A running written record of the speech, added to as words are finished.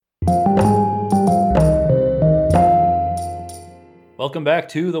Welcome back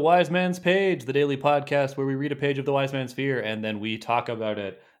to The Wise Man's Page, the daily podcast where we read a page of The Wise Man's Sphere and then we talk about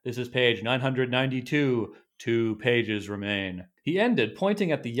it. This is page 992. 2 pages remain. He ended,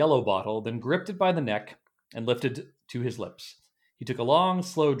 pointing at the yellow bottle, then gripped it by the neck and lifted to his lips. He took a long,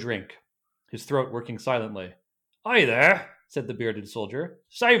 slow drink, his throat working silently. "Hi there," said the bearded soldier.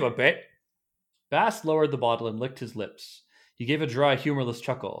 "Save a bit." Bast lowered the bottle and licked his lips. He gave a dry, humorless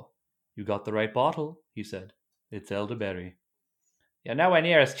chuckle. "You got the right bottle," he said. "It's elderberry." "You're nowhere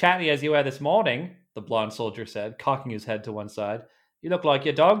near as chatty as you were this morning," the blonde soldier said, cocking his head to one side. "You look like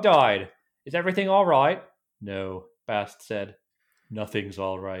your dog died. Is everything all right?" "No," Bast said. "Nothing's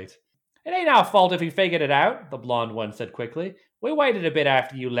all right." "It ain't our fault if we figured it out," the blonde one said quickly. "We waited a bit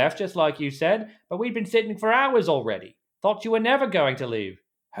after you left, just like you said, but we'd been sitting for hours already. Thought you were never going to leave."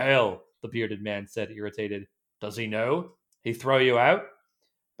 "Hell," the bearded man said, irritated. "Does he know? He throw you out?"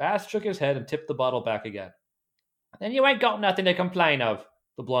 Bast shook his head and tipped the bottle back again. "Then you ain't got nothing to complain of,"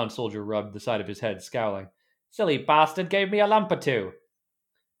 the blonde soldier rubbed the side of his head, scowling. "Silly bastard gave me a lump or two."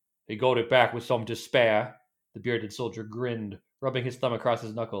 "He got it back with some to spare." The bearded soldier grinned, rubbing his thumb across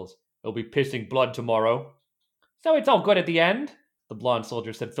his knuckles. "He'll be pissing blood tomorrow." "So it's all good at the end?" the blonde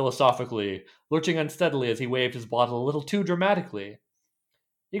soldier said philosophically, lurching unsteadily as he waved his bottle a little too dramatically.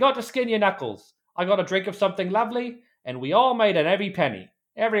 "You got to skin your knuckles. I got a drink of something lovely, and we all made an every penny.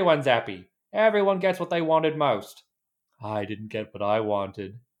 Everyone's happy. Everyone gets what they wanted most." "I didn't get what I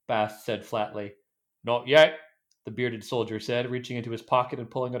wanted," Bast said flatly. "Not yet," the bearded soldier said, reaching into his pocket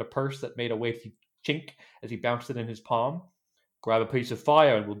and pulling out a purse that made a weighty chink as he bounced it in his palm. "Grab a piece of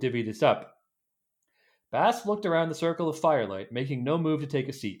fire and we'll divvy this up." Bast looked around the circle of firelight, making no move to take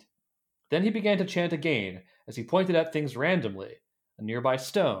a seat. Then he began to chant again as he pointed at things randomly: a nearby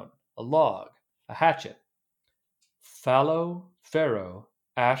stone, a log, a hatchet. "Fallow, farrow,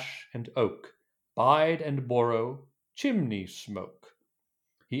 ash and oak, bide and borrow, chimney smoke."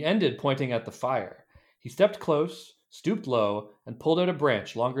 He ended, pointing at the fire. He stepped close, stooped low, and pulled out a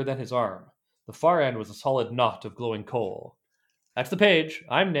branch longer than his arm. The far end was a solid knot of glowing coal. That's the page.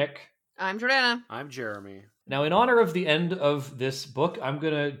 I'm Nick. I'm Jordana. I'm Jeremy. Now, in honor of the end of this book, I'm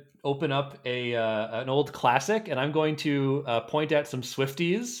going to open up an old classic, and I'm going to point at some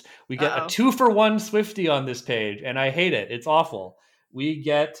Swifties. We get a 2-for-1 Swiftie on this page, and I hate it. It's awful. We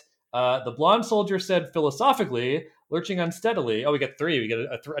get, the blonde soldier said philosophically, lurching unsteadily. Oh, we get 3. We get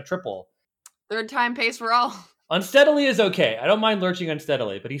a triple. Third time pays for all. Unsteadily is okay. I don't mind lurching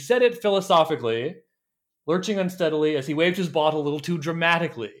unsteadily, but he said it philosophically, lurching unsteadily as he waved his bottle a little too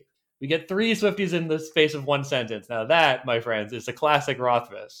dramatically. We get 3 Swifties in the space of one sentence. Now that, my friends, is a classic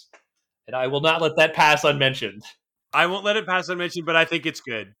Rothfuss. And I will not let that pass unmentioned. I won't let it pass unmentioned, but I think it's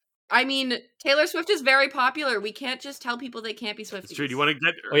good. I mean, Taylor Swift is very popular. We can't just tell people they can't be Swifties. It's true. Do you want to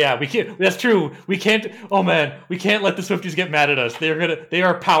get... Oh yeah, we can't. That's true. We can't. Oh man, we can't let the Swifties get mad at us. They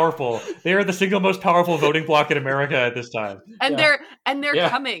are powerful. They are the single most powerful voting bloc in America at this time. And they're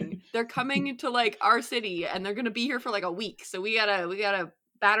coming. They're coming to like our city, and they're gonna be here for like a week. So we gotta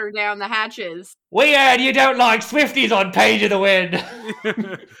batter down the hatches. We heard you don't like Swifties on Page of the Wind.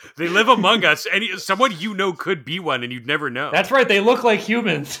 They live among us. Someone you know could be one, and you'd never know. That's right. They look like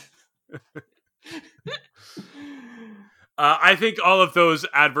humans. I think all of those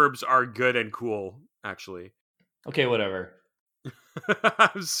adverbs are good and cool, actually. Okay, whatever.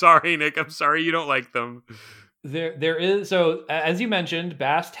 I'm sorry, Nick. I'm sorry you don't like them. There is, so as you mentioned,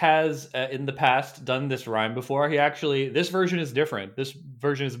 Bast has in the past done this rhyme before. This version is different. This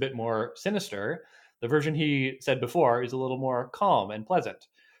version is a bit more sinister. The version he said before is a little more calm and pleasant.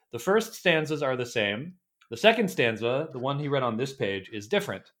 The first stanzas are the same. The second stanza, the one he read on this page, is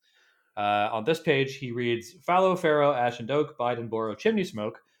different. On this page, he reads, "Fallow, farrow, ash and oak, bide and borrow, chimney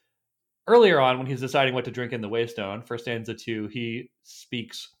smoke." Earlier on, when he's deciding what to drink in the Waystone, for stanza 2, he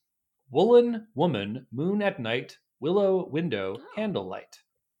speaks, "Woolen woman, moon at night, willow window, candlelight."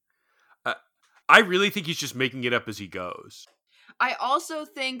 I really think he's just making it up as he goes. I also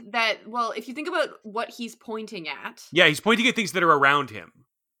think that, well, if you think about what he's pointing at. Yeah, he's pointing at things that are around him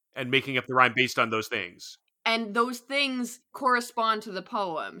and making up the rhyme based on those things. And those things correspond to the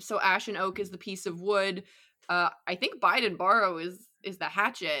poem. So ash and oak is the piece of wood. I think bide and borrow is the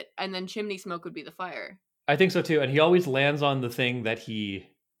hatchet. And then chimney smoke would be the fire. I think so too. And he always lands on the thing that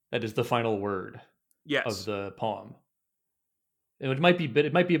is the final word of the poem. It might be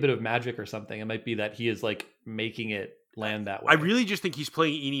a bit of magic or something. It might be that he is like making it land that way. I really just think he's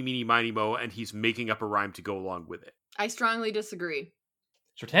playing eeny, meeny, miny, mo, and he's making up a rhyme to go along with it. I strongly disagree.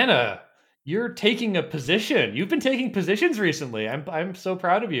 Jordana, you're taking a position. You've been taking positions recently. I'm so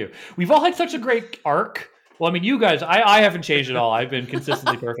proud of you. We've all had such a great arc Well, I mean, you guys, I haven't changed at all. I've been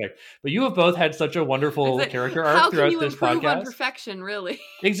consistently perfect. But you have both had such a wonderful It's like, character how arc can throughout you this improve on podcast. perfection, really?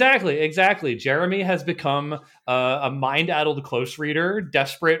 Exactly. Jeremy has become a mind-addled close reader,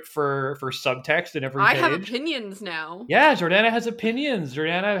 desperate for subtext in every I page. have opinions now. Yeah, Jordana has opinions.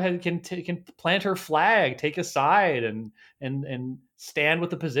 Jordana can plant her flag, take a side, and stand with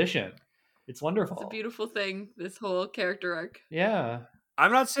the position. It's wonderful. It's a beautiful thing, this whole character arc. Yeah.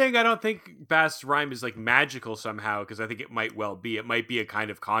 I'm not saying I don't think Bast's rhyme is like magical somehow, because I think it might well be. It might be a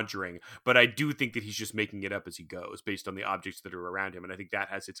kind of conjuring, but I do think that he's just making it up as he goes based on the objects that are around him, and I think that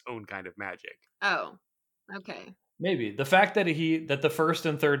has its own kind of magic. Oh, okay. Maybe. The fact that the first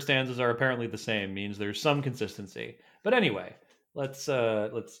and third stanzas are apparently the same means there's some consistency. But anyway, let's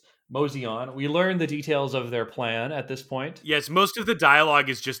mosey on. We learn the details of their plan at this point. Yes, most of the dialogue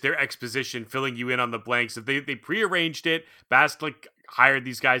is just their exposition, filling you in on the blanks. If they prearranged it, Bast like hired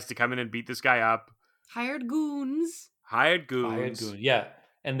these guys to come in and beat this guy up. Hired goons. Yeah.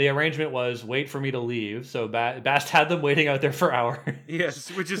 And the arrangement was wait for me to leave. So Bast had them waiting out there for hours.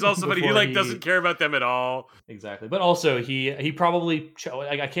 Yes, which is also somebody who doesn't care about them at all. Exactly. But also he probably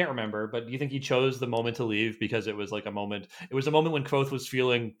I can't remember, but do you think he chose the moment to leave because it was like a moment? It was a moment when Kvothe was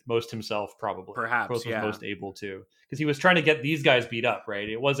feeling most himself, probably. Perhaps, Kvothe yeah. was most able to, because he was trying to get these guys beat up, right?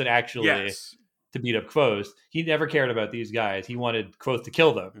 It wasn't actually to beat up Kvothe. He never cared about these guys. He wanted Kvothe to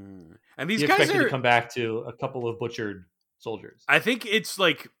kill them. And these he guys expected to come back to a couple of butchered soldiers. I think it's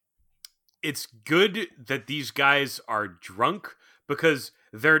good that these guys are drunk, because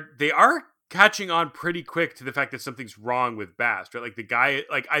they are catching on pretty quick to the fact that something's wrong with Bast, right? Like the guy,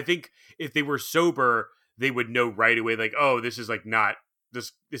 like I think if they were sober, they would know right away, like, oh, this is like not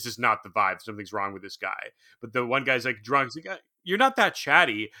this is not the vibe. Something's wrong with this guy. But the one guy's like drunk. He's like, you're not that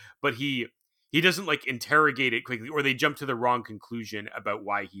chatty, but he doesn't like interrogate it quickly, or they jump to the wrong conclusion about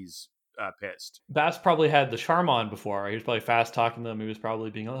why he's pissed. Bast probably had the charm on before. He was probably fast talking to them. He was probably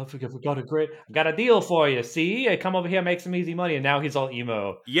being, I got a deal for you. See, I come over here, make some easy money, and now he's all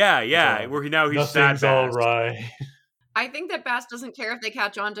emo. Yeah. Where now he's nothing's sad. All right. I think that Bast doesn't care if they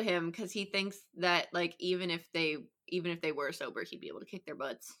catch on to him, because he thinks that like even if they were sober, he'd be able to kick their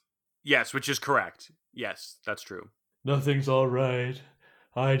butts. Yes, which is correct. Yes, that's true. Nothing's all right.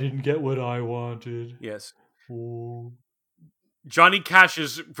 I didn't get what I wanted. Yes. Ooh. Johnny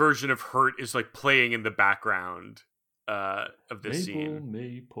Cash's version of Hurt is like playing in the background of this scene.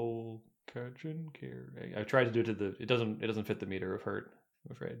 Maple, catching care. I tried to do it it doesn't fit the meter of Hurt,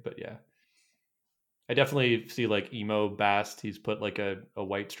 I'm afraid, but yeah. I definitely see like emo Bast. He's put like a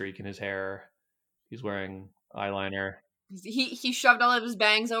white streak in his hair. He's wearing eyeliner. He shoved all of his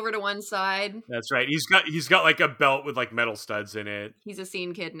bangs over to one side. That's right. He's got like a belt with like metal studs in it. He's a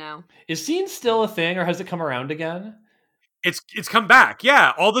scene kid now. Is scene still a thing, or has it come around again? It's come back.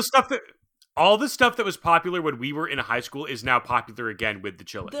 Yeah, all the stuff that was popular when we were in high school is now popular again with the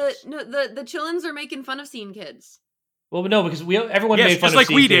Chillins. The Chillins are making fun of scene kids. Well, no, because everyone made fun just of like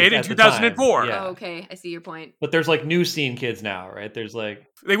scene we kids did in at the 2004. time. Yeah. Oh, okay, I see your point. But there's like new scene kids now, right? There's like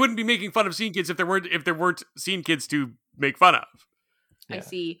they wouldn't be making fun of scene kids if there weren't scene kids to make fun of. Yeah. I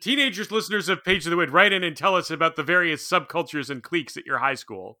see. Teenagers, listeners of Page of the Wind, write in and tell us about the various subcultures and cliques at your high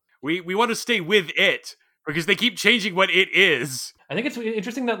school. We want to stay with it, because they keep changing what it is. I think it's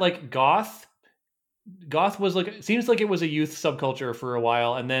interesting that like goth was like, it seems like it was a youth subculture for a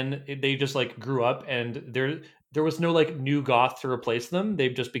while, and then they just like grew up, and there was no like new goth to replace them.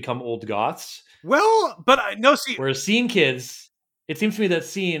 They've just become old goths. Well, but whereas scene kids, it seems to me that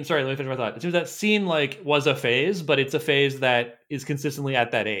scene. Sorry, let me finish my thought. It seems that scene like was a phase, but it's a phase that is consistently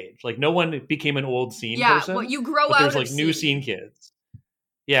at that age. Like no one became an old scene person. Yeah, well, you grow but out. There's of like new scene kids.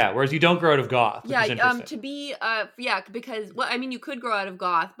 Yeah, whereas you don't grow out of goth. Yeah, because you could grow out of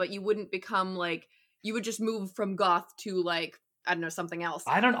goth, but you wouldn't become like, you would just move from goth to like, I don't know, something else.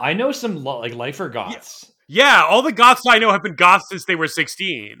 I know some like lifer goths. Yeah, all the goths I know have been goths since they were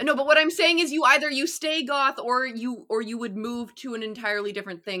 16. No, but what I'm saying is you stay goth or you would move to an entirely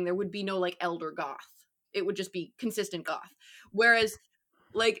different thing. There would be no like elder goth. It would just be consistent goth. Whereas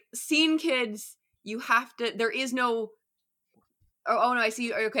like scene kids, there is no. Oh no, I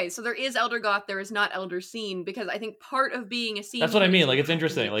see. Okay, so there is elder goth, there is not elder scene, because I think part of being a scene. That's what I mean. Like it's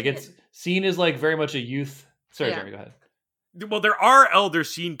interesting. Like it's scene is like very much a youth. Sorry, Jeremy, go ahead. Well, there are elder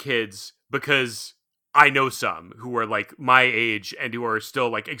scene kids, because I know some who are like my age and who are still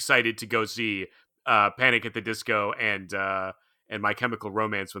like excited to go see Panic at the Disco and My Chemical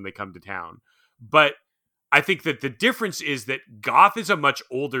Romance when they come to town. But I think that the difference is that goth is a much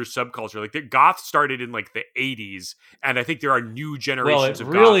older subculture. Like, the goth started in like the 80s, and I think there are new generations of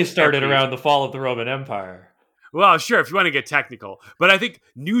goth. Well, it really started around the fall of the Roman Empire. Well, sure, if you want to get technical. But I think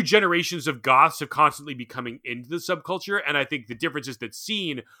new generations of goths have constantly be coming into the subculture. And I think the difference is that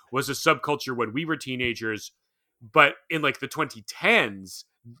scene was a subculture when we were teenagers. But in like the 2010s,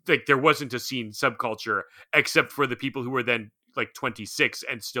 like there wasn't a scene subculture except for the people who were then like 26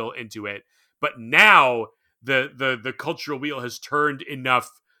 and still into it. But now the cultural wheel has turned enough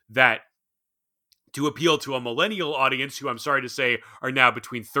that to appeal to a millennial audience who I'm sorry to say are now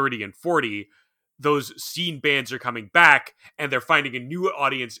between 30 and 40, those scene bands are coming back and they're finding a new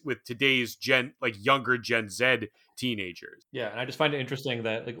audience with today's younger Gen Z teenagers. Yeah, and I just find it interesting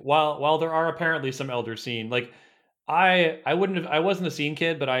that like while there are apparently some elder scene, like I wasn't a scene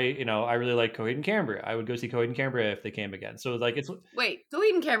kid, but I really like Coheed and Cambria. I would go see Coheed and Cambria if they came again. So like Wait,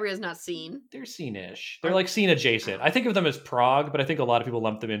 Coheed and Cambria is not scene. They're scene-ish. They're like scene adjacent. I think of them as prog, but I think a lot of people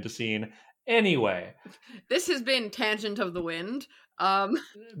lump them into scene. Anyway, this has been Tangent of the Wind.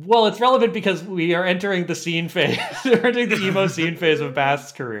 Well, it's relevant because we are entering the scene phase. We're entering the emo scene phase of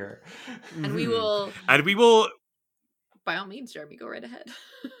Bast's career. And we will by all means, Jeremy, go right ahead.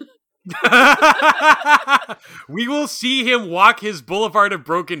 We will see him walk his Boulevard of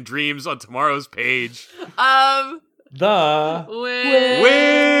Broken Dreams on tomorrow's page. The Win.